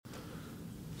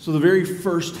So the very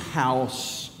first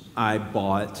house I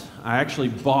actually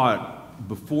bought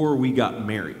before we got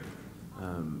married.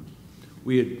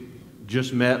 We had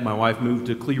just met. My wife moved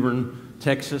to Cleburne,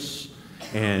 Texas,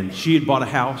 and she had bought a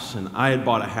house, and I had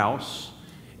bought a house.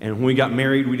 And when we got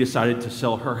married, we decided to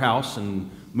sell her house and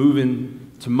move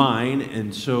into mine.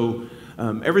 And so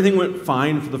everything went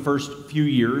fine for the first few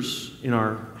years in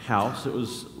our house. It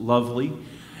was lovely.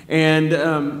 And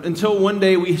until one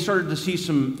day we started to see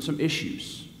some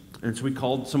issues. And so we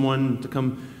called someone to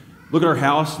come look at our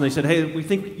house, and they said, "Hey, we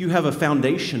think you have a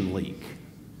foundation leak."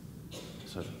 I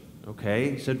said,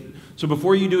 "Okay." He said, "So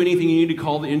before you do anything, you need to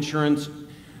call the insurance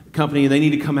company, and they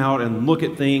need to come out and look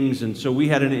at things." And so we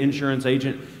had an insurance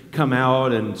agent come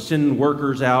out and send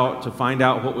workers out to find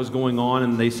out what was going on.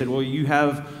 And they said, "Well, you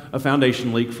have a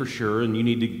foundation leak for sure, and you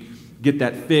need to get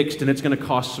that fixed, and it's going to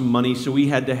cost some money." So we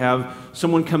had to have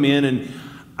someone come in, and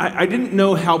I didn't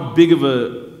know how big of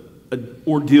an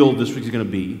ordeal this was going to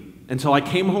be until I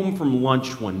came home from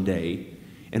lunch one day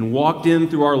and walked in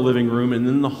through our living room, and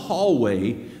in the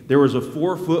hallway there was a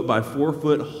 4-foot by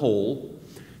 4-foot hole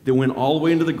that went all the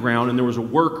way into the ground, and there was a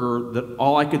worker that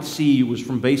all I could see was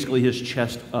from basically his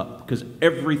chest up because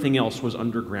everything else was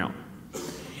underground.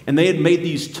 And they had made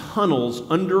these tunnels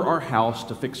under our house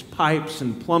to fix pipes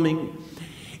and plumbing.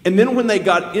 And then when they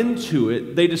got into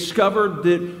it, they discovered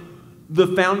that the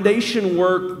foundation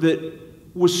work that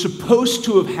was supposed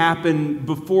to have happened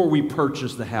before we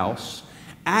purchased the house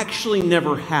actually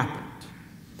never happened.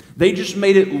 They just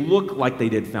made it look like they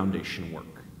did foundation work.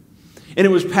 And it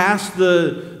was past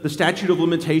the statute of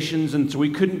limitations, and so we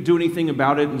couldn't do anything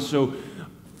about it. And so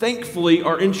thankfully,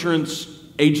 our insurance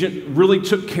agent really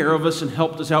took care of us and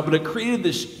helped us out, but it created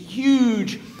this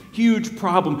huge, huge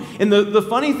problem. And the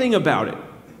funny thing about it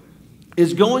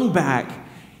is, going back,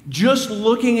 just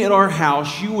looking at our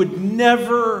house, you would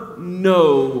never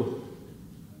know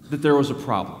that there was a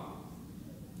problem.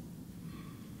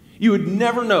 You would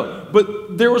never know.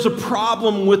 But there was a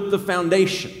problem with the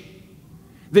foundation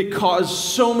that caused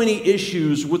so many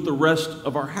issues with the rest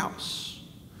of our house.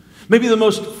 Maybe the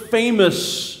most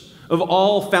famous of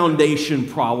all foundation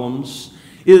problems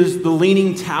is the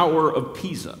Leaning Tower of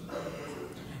Pisa.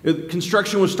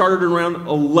 Construction was started around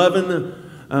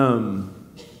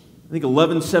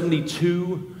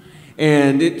 1172,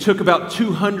 and it took about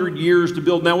 200 years to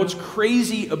build. Now, what's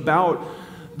crazy about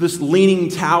this Leaning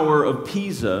Tower of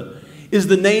Pisa is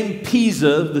the name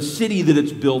Pisa, the city that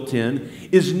it's built in,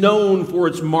 is known for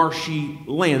its marshy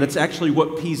land. That's actually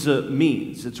what Pisa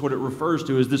means. It's what it refers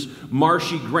to as this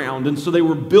marshy ground. And so they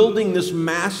were building this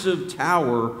massive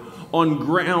tower on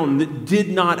ground that did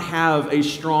not have a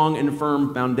strong and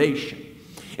firm foundation.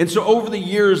 And so over the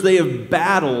years, they have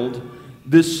battled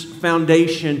this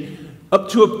foundation up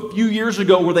to a few years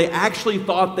ago, where they actually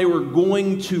thought they were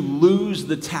going to lose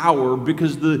the tower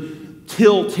because the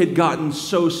tilt had gotten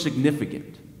so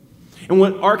significant. And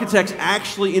what architects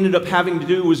actually ended up having to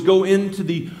do was go into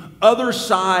the other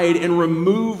side and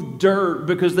remove dirt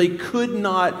because they could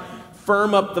not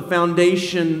firm up the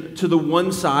foundation to the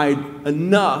one side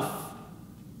enough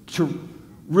to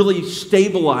really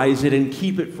stabilize it and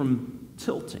keep it from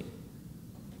tilting.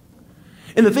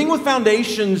 And the thing with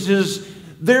foundations is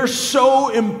they're so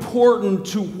important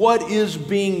to what is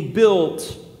being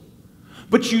built,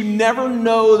 but you never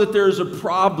know that there's a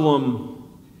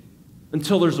problem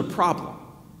until there's a problem.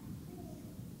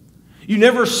 You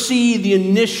never see the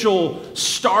initial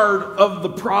start of the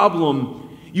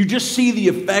problem. You just see the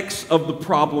effects of the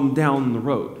problem down the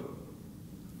road.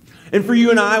 And for you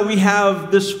and I, we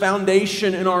have this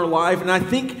foundation in our life, and I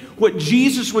think what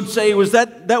Jesus would say was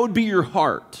that would be your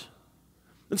heart.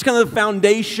 It's kind of the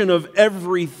foundation of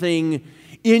everything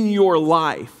in your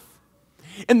life.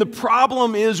 And the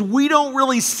problem is, we don't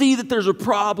really see that there's a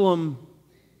problem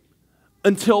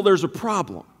until there's a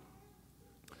problem.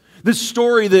 This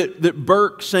story that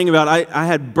Burke sang about, I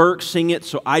had Burke sing it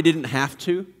so I didn't have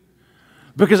to,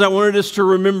 because I wanted us to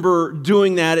remember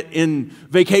doing that in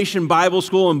vacation Bible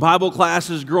school and Bible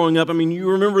classes growing up. I mean,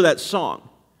 you remember that song.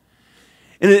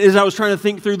 And as I was trying to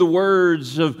think through the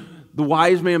words of, the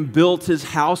wise man built his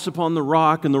house upon the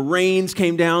rock, and the rains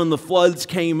came down and the floods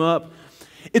came up.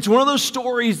 It's one of those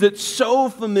stories that's so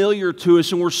familiar to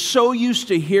us and we're so used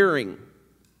to hearing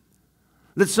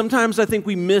that sometimes I think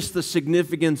we miss the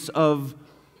significance of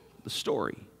the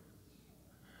story.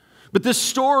 But this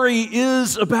story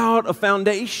is about a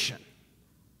foundation.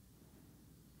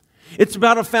 It's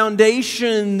about a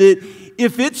foundation that,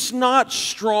 if it's not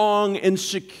strong and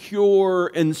secure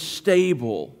and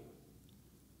stable,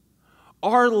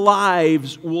 our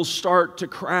lives will start to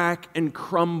crack and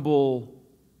crumble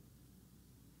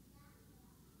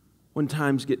when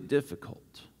times get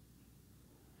difficult.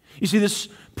 You see, this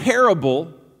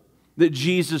parable that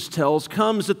Jesus tells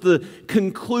comes at the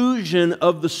conclusion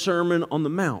of the Sermon on the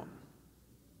Mount.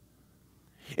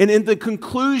 And in the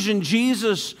conclusion,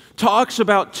 Jesus talks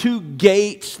about two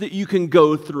gates that you can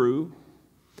go through.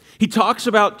 He talks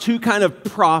about two kind of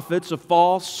prophets, a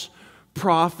false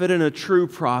prophet and a true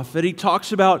prophet. He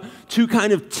talks about two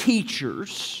kind of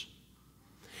teachers.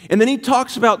 And then he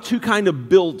talks about two kind of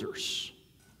builders.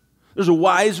 There's a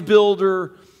wise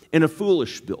builder and a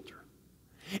foolish builder.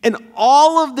 And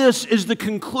all of this is the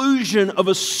conclusion of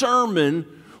a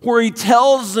sermon where he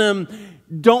tells them,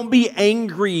 don't be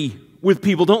angry with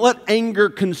people. Don't let anger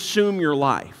consume your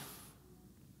life.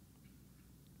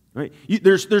 Right?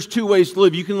 There's two ways to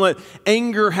live. You can let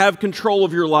anger have control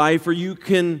of your life, or you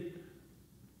can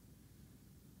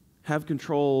have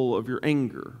control of your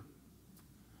anger.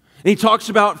 And he talks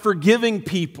about forgiving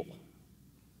people.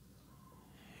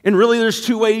 And really there's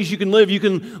two ways you can live. You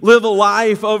can live a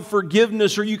life of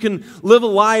forgiveness, or you can live a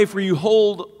life where you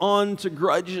hold on to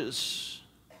grudges.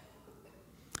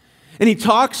 And he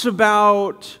talks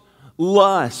about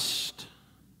lust.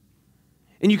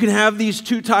 And you can have these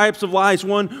two types of lives.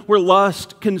 One where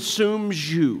lust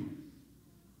consumes you.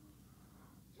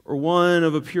 Or one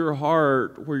of a pure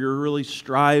heart where you're really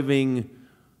striving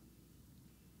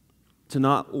to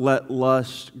not let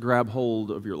lust grab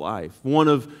hold of your life. One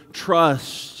of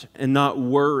trust and not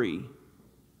worry.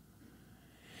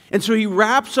 And so he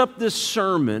wraps up this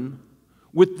sermon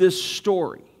with this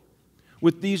story,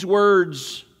 with these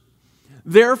words.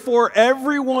 Therefore,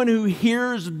 everyone who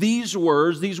hears these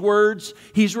words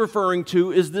he's referring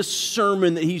to is this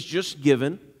sermon that he's just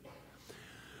given,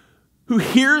 who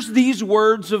hears these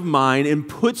words of mine and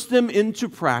puts them into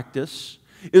practice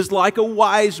is like a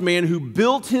wise man who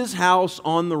built his house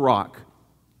on the rock.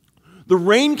 The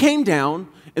rain came down,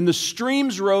 and the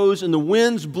streams rose, and the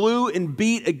winds blew and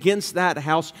beat against that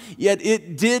house, yet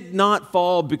it did not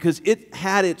fall because it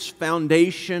had its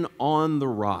foundation on the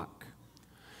rock.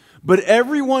 But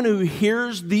everyone who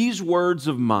hears these words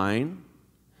of mine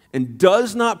and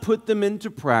does not put them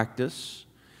into practice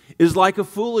is like a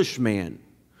foolish man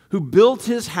who built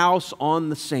his house on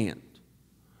the sand.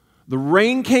 The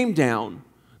rain came down,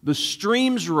 the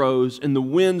streams rose, and the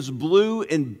winds blew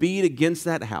and beat against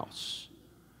that house,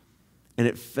 and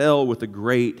it fell with a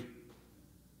great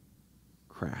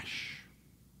crash.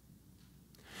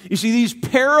 You see, these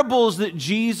parables that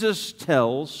Jesus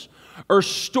tells are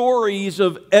stories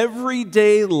of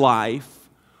everyday life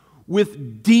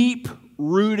with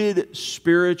deep-rooted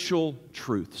spiritual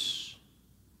truths.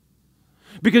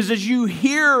 Because as you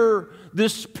hear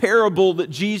this parable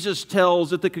that Jesus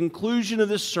tells at the conclusion of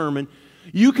this sermon,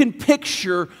 you can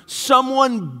picture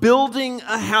someone building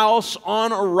a house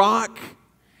on a rock,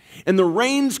 and the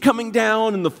rain's coming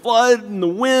down, and the flood, and the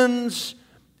winds,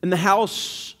 and the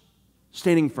house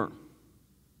standing firm.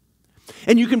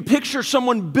 And you can picture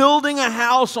someone building a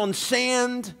house on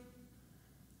sand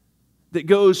that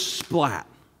goes splat.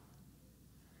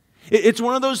 It's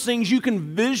one of those things you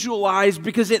can visualize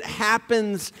because it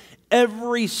happens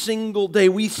every single day.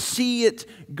 We see it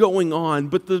going on.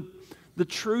 But the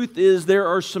truth is there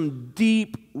are some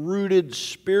deep-rooted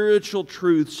spiritual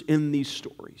truths in these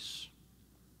stories.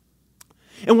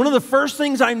 And one of the first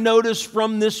things I notice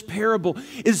from this parable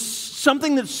is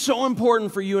something that's so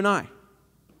important for you and I.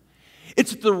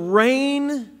 It's the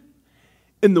rain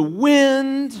and the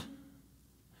wind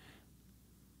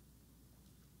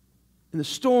and the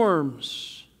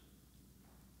storms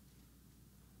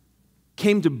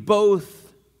came to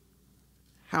both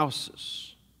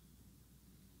houses.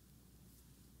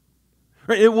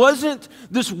 Right? It wasn't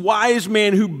this wise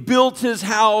man who built his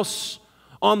house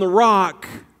on the rock,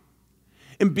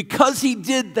 and because he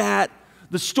did that,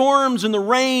 the storms and the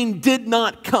rain did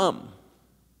not come.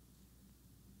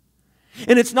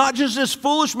 And it's not just this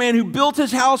foolish man who built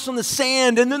his house on the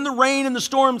sand and then the rain and the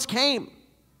storms came.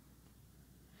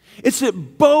 It's that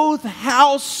both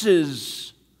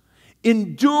houses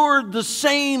endured the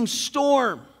same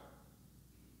storm,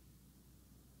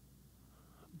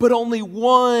 but only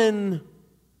one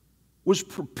was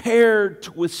prepared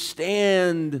to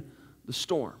withstand the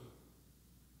storm.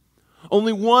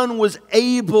 Only one was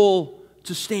able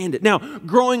to stand it. Now,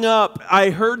 growing up,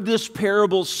 I heard this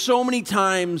parable so many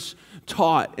times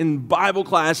taught in Bible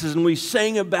classes, and we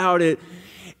sang about it.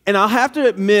 And I'll have to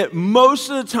admit, most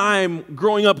of the time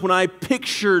growing up, when I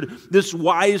pictured this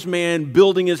wise man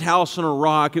building his house on a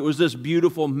rock, it was this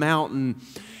beautiful mountain.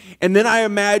 And then I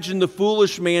imagined the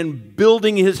foolish man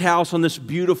building his house on this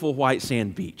beautiful white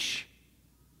sand beach.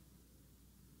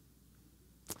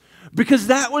 Because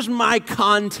that was my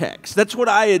context. That's what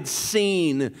I had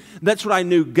seen. That's what I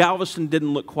knew. Galveston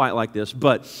didn't look quite like this,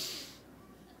 but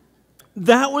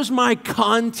that was my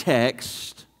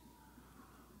context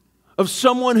of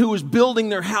someone who was building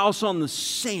their house on the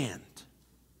sand.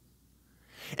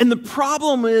 And the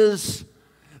problem is,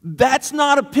 that's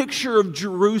not a picture of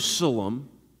Jerusalem,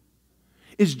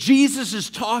 as Jesus is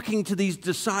talking to these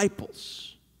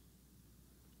disciples.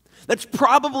 That's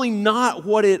probably not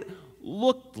what it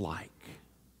looked like.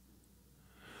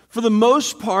 For the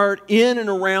most part, in and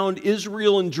around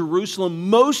Israel and Jerusalem,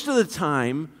 most of the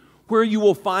time, where you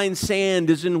will find sand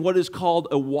is in what is called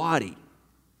a wadi.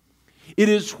 It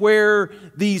is where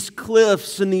these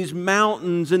cliffs and these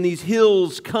mountains and these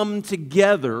hills come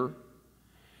together,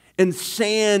 and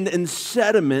sand and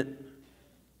sediment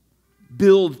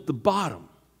build the bottom.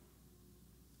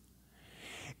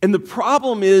 And the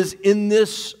problem is, in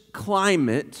this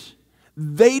climate,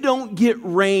 they don't get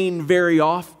rain very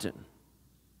often.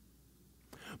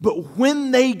 But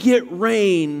when they get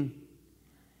rain,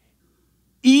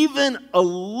 even a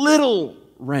little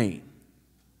rain,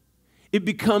 it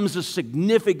becomes a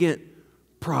significant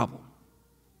problem.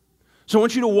 So I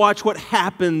want you to watch what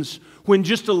happens when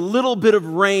just a little bit of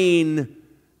rain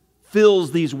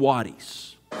fills these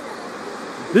wadis.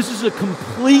 This is a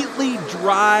completely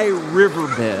dry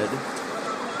riverbed.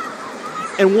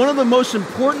 And one of the most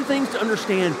important things to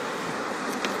understand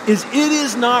is it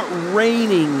is not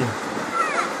raining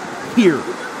here.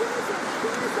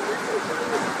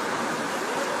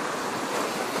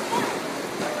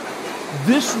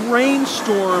 This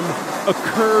rainstorm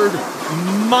occurred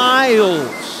miles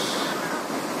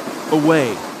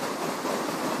away.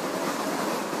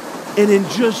 And in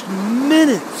just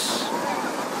minutes,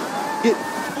 it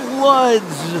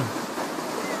floods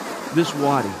this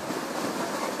wadi.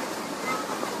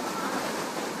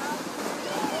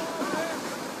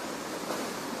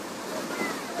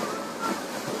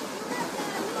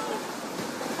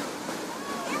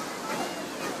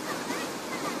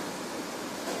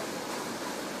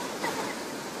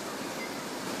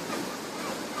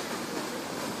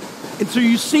 And so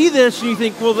you see this and you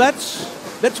think, well, that's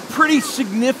pretty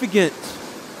significant,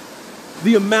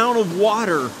 the amount of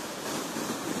water.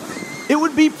 It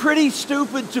would be pretty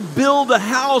stupid to build a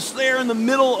house there in the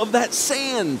middle of that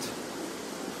sand.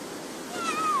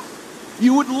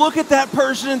 You would look at that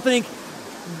person and think,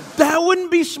 that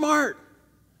wouldn't be smart,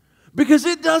 because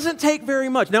it doesn't take very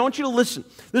much. Now I want you to listen.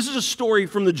 This is a story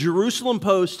from the Jerusalem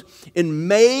Post in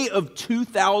May of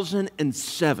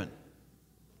 2007.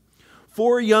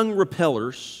 4 young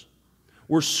rappellers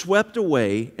were swept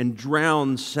away and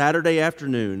drowned Saturday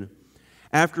afternoon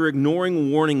after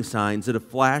ignoring warning signs that a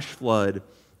flash flood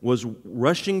was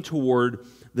rushing toward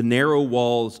the narrow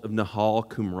walls of Nahal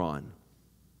Qumran.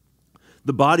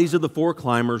 The bodies of the 4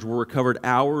 climbers were recovered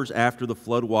hours after the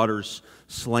floodwaters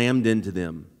slammed into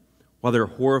them, while their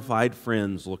horrified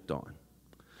friends looked on.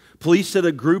 Police said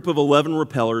a group of 11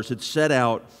 rappellers had set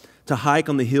out to hike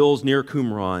on the hills near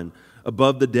Qumran,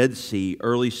 above the Dead Sea,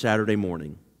 early Saturday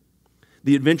morning.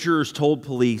 The adventurers told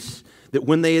police that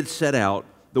when they had set out,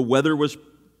 the weather was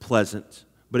pleasant,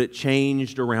 but it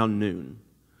changed around noon.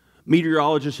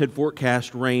 Meteorologists had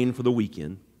forecast rain for the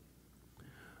weekend.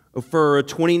 For a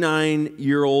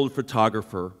 29-year-old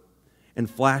photographer and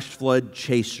flash flood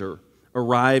chaser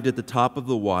arrived at the top of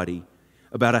the wadi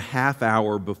about a half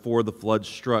hour before the flood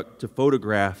struck to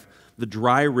photograph the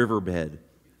dry riverbed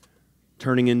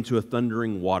turning into a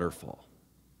thundering waterfall.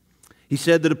 He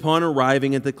said that upon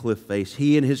arriving at the cliff face,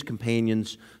 he and his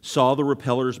companions saw the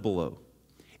rappellers below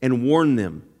and warned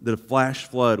them that a flash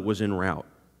flood was en route.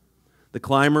 The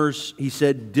climbers, he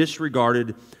said,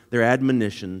 disregarded their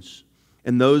admonitions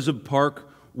and those of park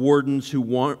wardens who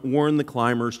warned the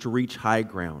climbers to reach high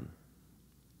ground.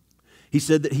 He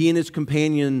said that he and his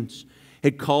companions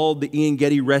had called the Ian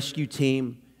Getty rescue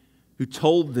team, who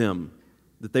told them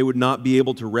that they would not be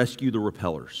able to rescue the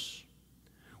rappellers.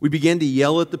 We began to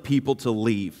yell at the people to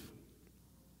leave,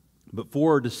 but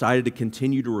 4 decided to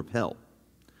continue to rappel.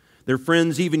 Their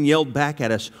friends even yelled back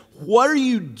at us, "What are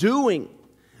you doing?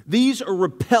 These are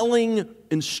rappelling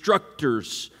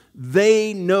instructors.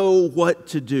 They know what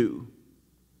to do."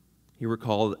 He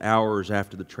recalled hours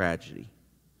after the tragedy.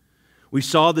 We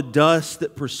saw the dust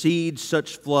that precedes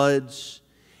such floods,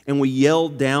 and we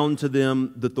yelled down to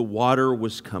them that the water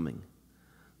was coming.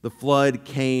 The flood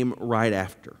came right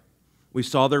after. We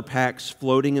saw their packs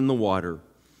floating in the water,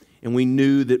 and we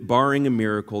knew that barring a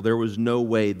miracle, there was no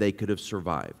way they could have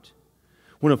survived.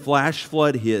 When a flash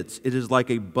flood hits, it is like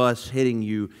a bus hitting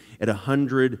you at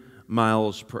 100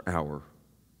 miles per hour.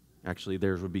 Actually,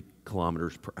 theirs would be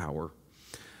kilometers per hour.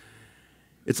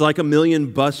 It's like a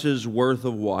million buses worth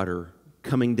of water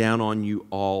coming down on you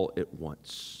all at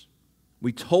once.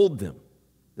 We told them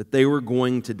that they were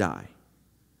going to die,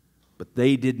 but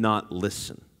they did not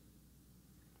listen.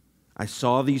 I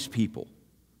saw these people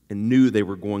and knew they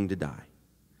were going to die,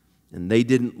 and they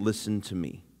didn't listen to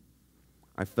me.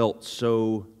 I felt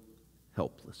so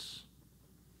helpless.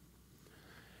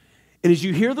 And as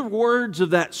you hear the words of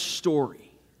that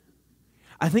story,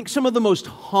 I think some of the most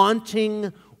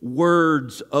haunting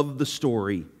words of the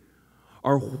story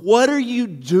are, "What are you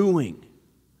doing?"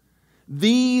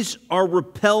 These are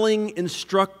repelling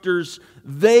instructors.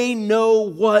 They know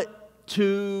what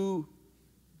to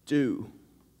do.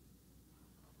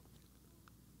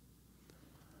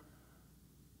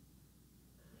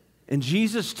 And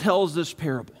Jesus tells this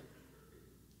parable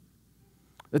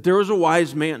that there was a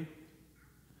wise man,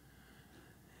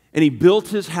 and he built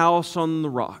his house on the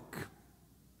rock.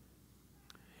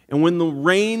 And when the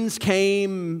rains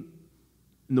came,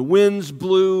 and the winds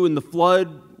blew, and the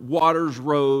flood waters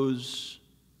rose,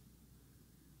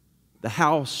 the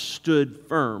house stood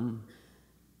firm.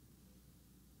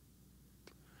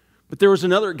 But there was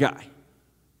another guy,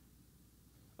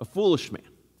 a foolish man.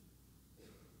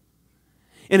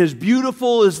 And as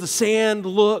beautiful as the sand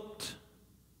looked,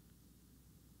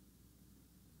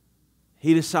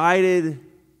 he decided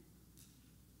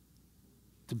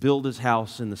to build his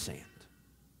house in the sand.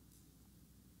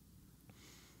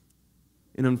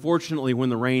 And unfortunately, when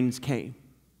the rains came,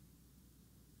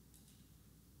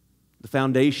 the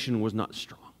foundation was not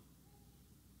strong,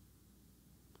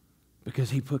 because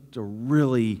he put a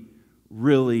really,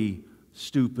 really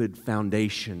stupid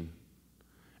foundation,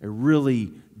 a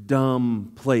really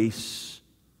dumb place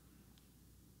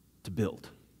to build.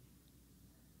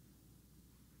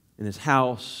 And his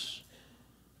house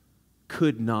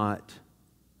could not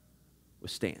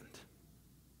withstand.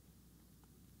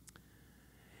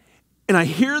 And I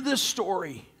hear this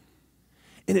story,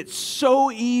 and it's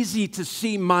so easy to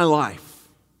see my life.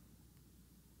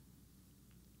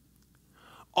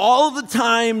 All of the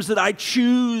times that I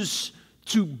choose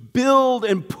to build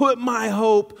and put my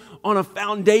hope on a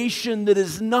foundation that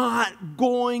is not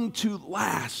going to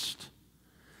last,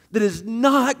 that is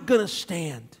not going to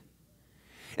stand.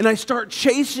 And I start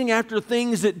chasing after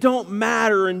things that don't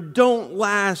matter and don't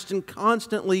last and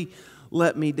constantly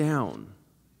let me down.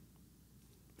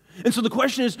 And so the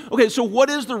question is, okay, so what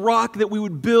is the rock that we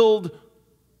would build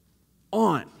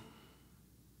on?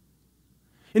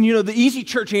 And you know, the easy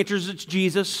church answer is it's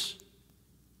Jesus.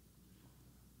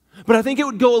 But I think it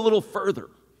would go a little further.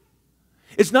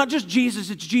 It's not just Jesus,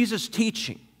 it's Jesus'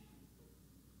 teaching.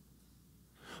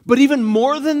 But even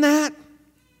more than that,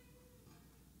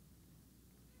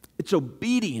 it's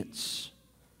obedience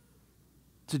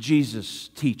to Jesus'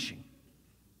 teaching.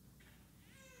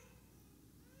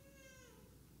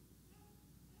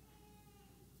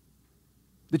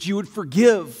 That you would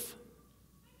forgive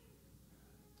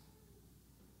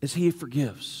as He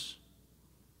forgives.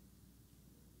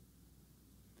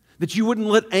 That you wouldn't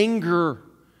let anger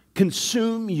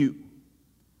consume you,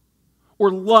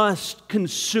 or lust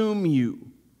consume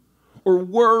you, or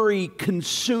worry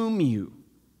consume you.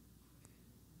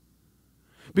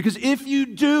 Because if you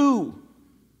do,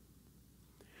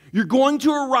 you're going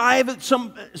to arrive at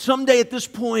someday at this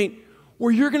point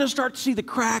where you're going to start to see the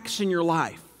cracks in your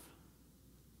life.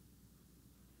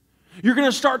 You're going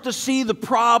to start to see the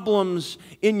problems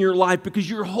in your life because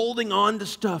you're holding on to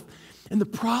stuff. And the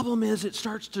problem is it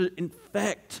starts to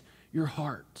infect your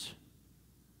heart.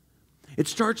 It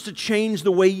starts to change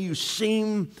the way you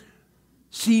see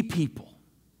people.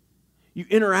 You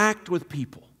interact with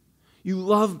people. You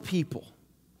love people.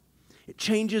 It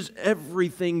changes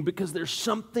everything because there's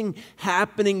something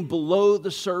happening below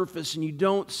the surface and you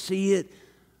don't see it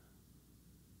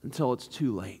until it's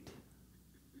too late.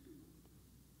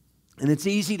 And it's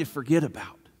easy to forget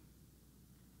about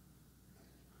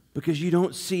because you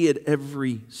don't see it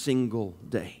every single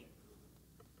day.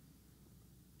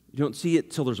 You don't see it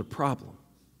till there's a problem.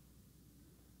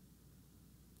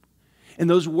 And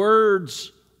those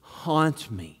words haunt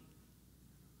me.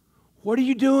 What are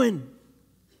you doing?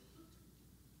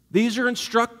 These are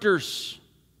instructors.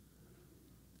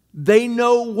 They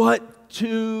know what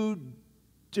to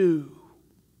do.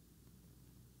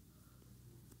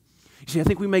 You see, I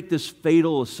think we make this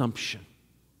fatal assumption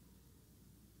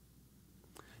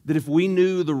that if we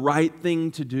knew the right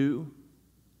thing to do,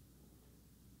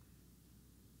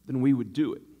 then we would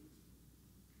do it.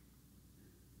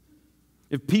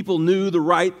 If people knew the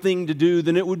right thing to do,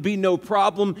 then it would be no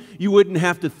problem. You wouldn't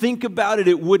have to think about it.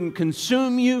 It wouldn't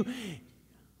consume you.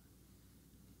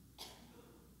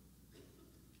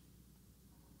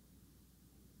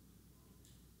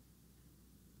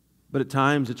 But at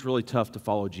times it's really tough to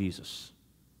follow Jesus.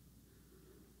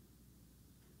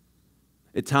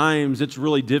 At times it's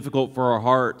really difficult for our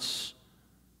hearts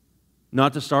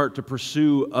not to start to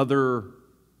pursue other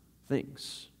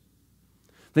things.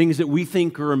 Things that we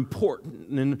think are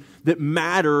important and that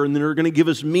matter and that are going to give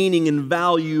us meaning and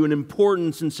value and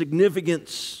importance and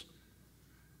significance,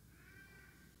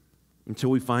 until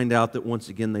we find out that once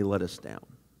again they let us down.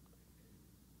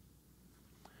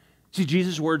 See,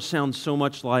 Jesus' words sound so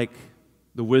much like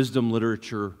the wisdom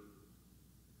literature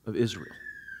of Israel.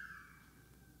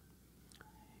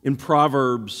 In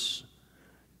Proverbs,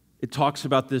 it talks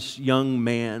about this young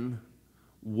man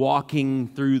walking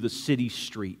through the city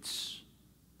streets.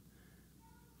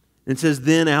 And it says,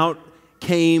 "Then out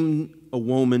came a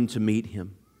woman to meet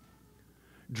him,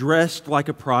 dressed like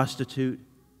a prostitute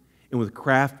and with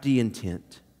crafty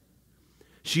intent.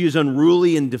 She is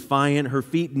unruly and defiant. Her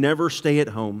feet never stay at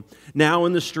home. Now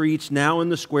in the streets, now in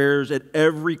the squares, at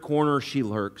every corner she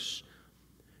lurks."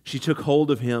 She took hold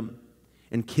of him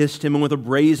and kissed him, and with a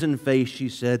brazen face she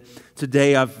said,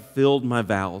 "Today I've fulfilled my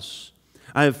vows.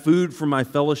 I have food for my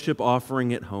fellowship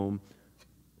offering at home.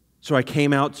 So I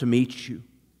came out to meet you.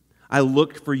 I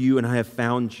looked for you and I have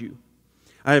found you.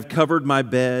 I have covered my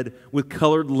bed with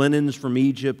colored linens from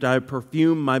Egypt. I have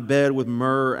perfumed my bed with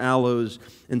myrrh, aloes,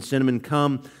 and cinnamon.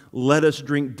 Come, let us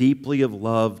drink deeply of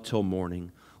love till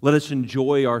morning. Let us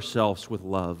enjoy ourselves with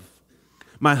love.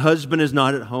 My husband is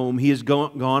not at home. He has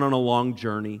gone on a long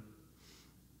journey.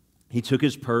 He took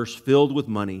his purse filled with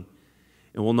money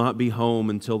and will not be home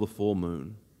until the full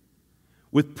moon."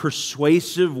 With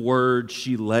persuasive words,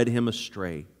 she led him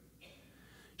astray.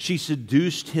 She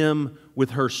seduced him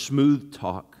with her smooth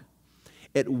talk.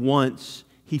 At once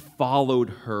he followed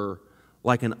her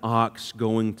like an ox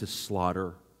going to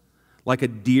slaughter, like a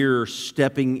deer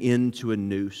stepping into a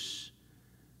noose,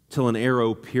 till an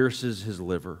arrow pierces his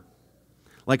liver,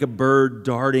 like a bird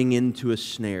darting into a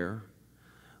snare,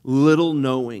 little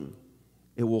knowing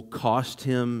it will cost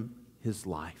him his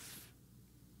life.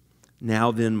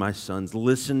 Now then, my sons,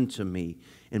 listen to me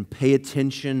and pay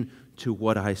attention to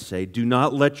what I say. Do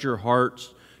not let your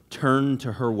hearts turn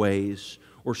to her ways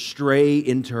or stray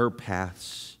into her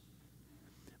paths.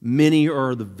 Many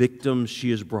are the victims she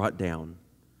has brought down.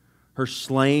 Her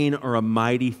slain are a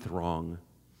mighty throng.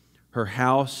 Her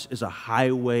house is a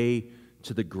highway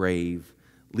to the grave,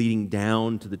 leading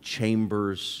down to the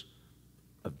chambers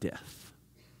of death.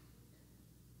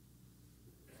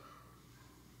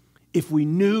 If we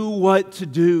knew what to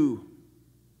do,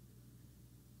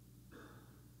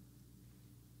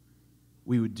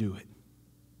 we would do it.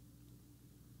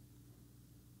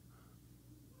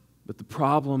 But the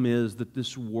problem is that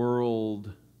this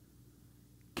world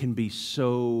can be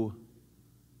so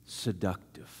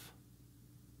seductive.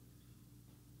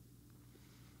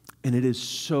 And it is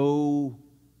so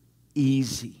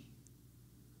easy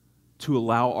to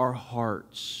allow our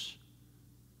hearts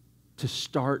to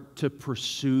start to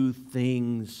pursue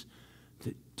things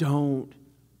that don't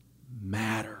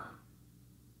matter.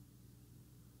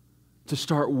 To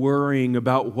start worrying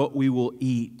about what we will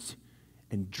eat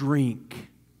and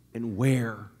drink and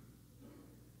wear.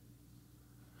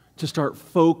 To start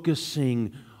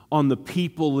focusing on the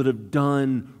people that have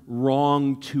done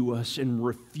wrong to us and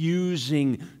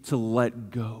refusing to let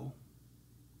go.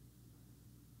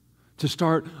 To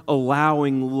start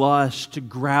allowing lust to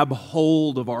grab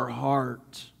hold of our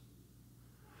heart.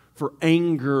 For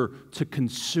anger to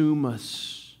consume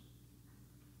us.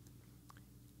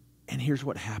 And here's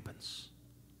what happens.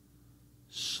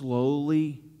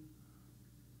 Slowly,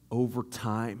 over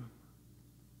time,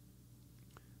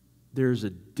 there's a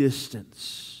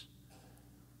distance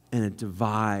and a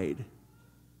divide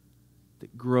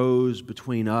that grows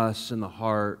between us and the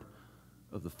heart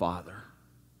of the Father.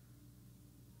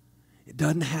 It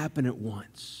doesn't happen at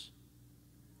once.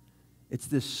 It's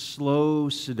this slow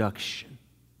seduction.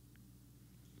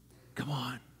 Come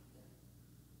on,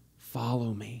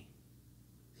 follow me.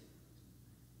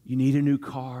 You need a new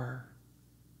car.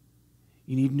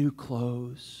 You need new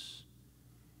clothes.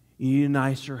 You need a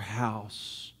nicer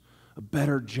house, a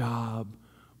better job,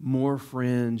 more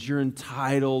friends. You're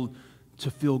entitled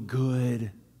to feel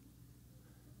good.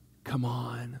 Come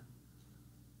on,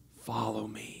 follow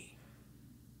me.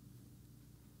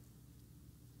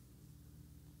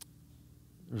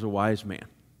 There's a wise man.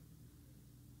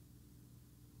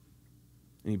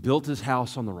 And he built his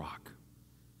house on the rock.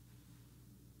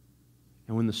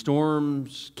 And when the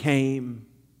storms came,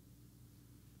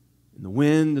 and the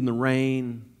wind and the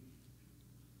rain,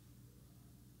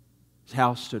 his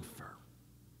house stood firm.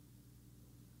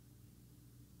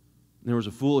 And there was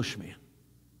a foolish man.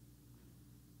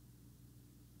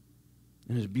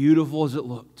 And as beautiful as it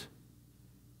looked,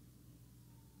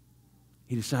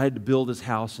 he decided to build his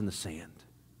house in the sand.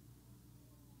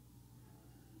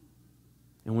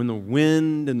 And when the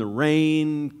wind and the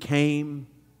rain came,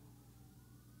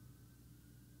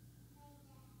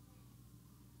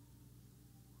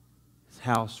 his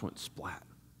house went splat.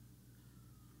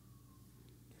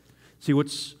 See,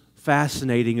 what's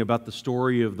fascinating about the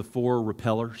story of the 4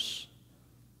 repellers?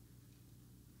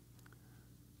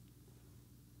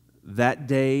 That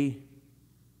day,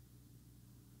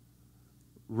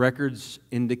 records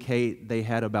indicate they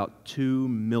had about 2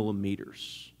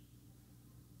 millimeters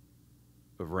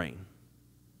of rain.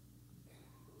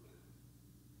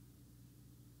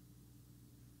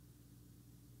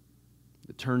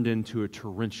 It turned into a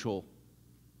torrential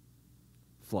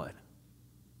flood.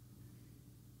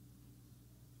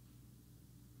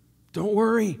 Don't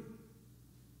worry.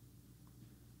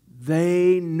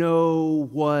 They know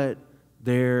what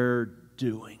they're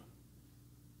doing.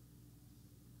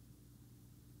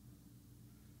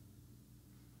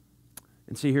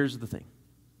 And see, here's the thing.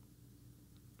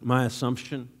 My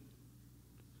assumption,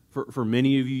 for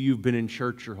many of you, you've been in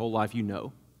church your whole life, you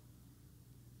know.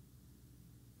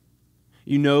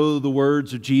 You know the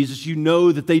words of Jesus. You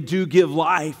know that they do give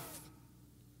life.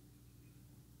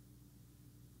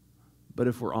 But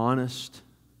if we're honest,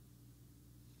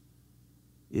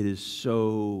 it is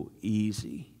so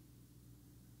easy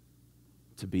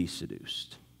to be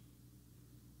seduced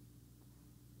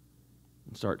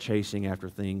and start chasing after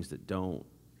things that don't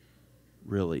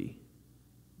really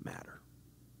matter.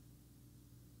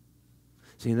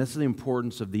 See, and that's the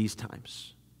importance of these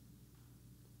times,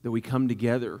 that we come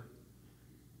together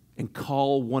and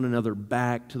call one another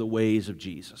back to the ways of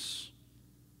Jesus.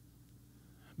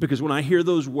 Because when I hear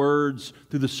those words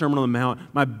through the Sermon on the Mount,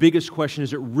 my biggest question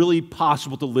is it really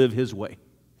possible to live His way?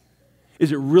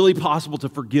 Is it really possible to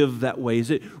forgive that way? Is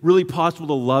it really possible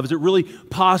to love? Is it really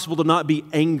possible to not be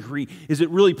angry? Is it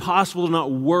really possible to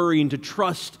not worry and to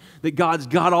trust that God's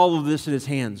got all of this in His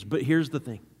hands? But here's the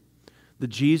thing. The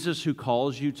Jesus who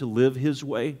calls you to live His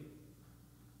way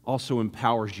also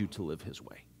empowers you to live His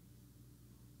way.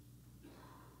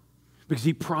 Because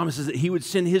He promises that He would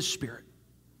send His Spirit.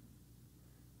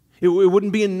 It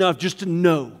wouldn't be enough just to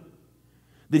know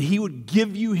that He would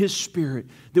give you His Spirit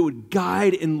that would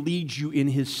guide and lead you in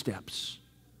His steps.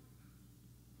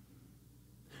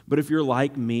 But if you're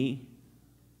like me,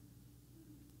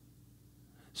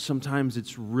 sometimes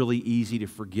it's really easy to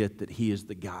forget that He is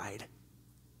the guide.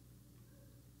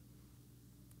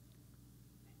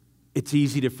 It's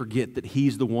easy to forget that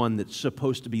He's the one that's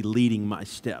supposed to be leading my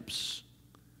steps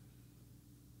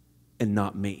and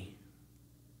not me.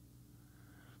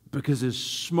 Because as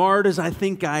smart as I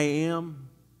think I am,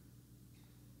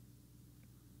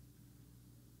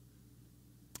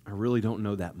 I really don't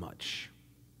know that much.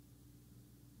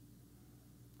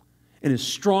 And as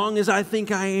strong as I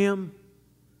think I am,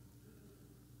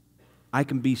 I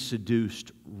can be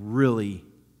seduced really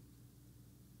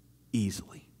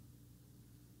easily.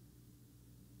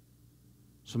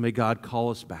 So may God call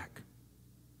us back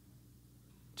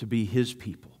to be His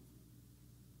people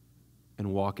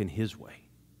and walk in His way.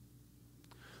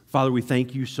 Father, we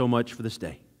thank You so much for this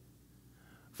day.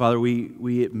 Father,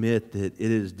 we admit that it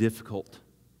is difficult,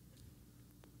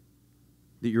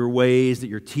 that Your ways, that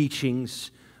Your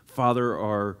teachings, Father,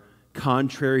 are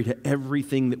contrary to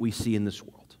everything that we see in this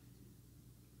world.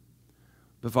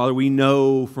 But Father, we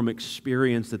know from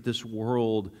experience that this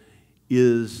world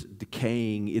is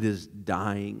decaying, it is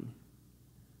dying.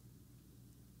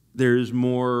 There is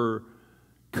more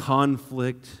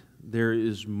conflict, there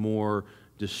is more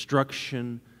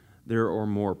destruction, there are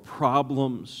more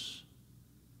problems.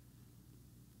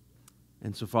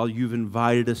 And so, Father, You've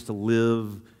invited us to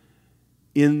live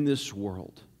in this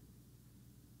world,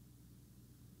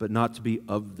 but not to be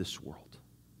of this world,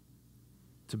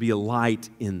 to be a light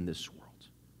in this world.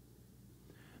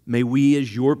 May we,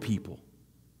 as Your people,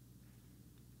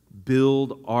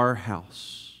 build our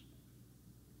house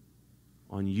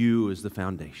on You as the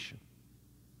foundation.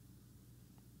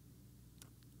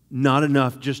 Not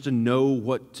enough just to know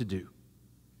what to do,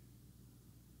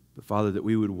 but Father, that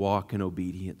we would walk in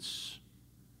obedience,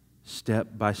 step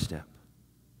by step,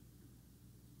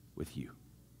 with You.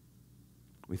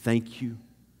 We thank You, and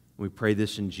we pray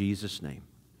this in Jesus' name.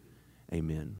 Amen.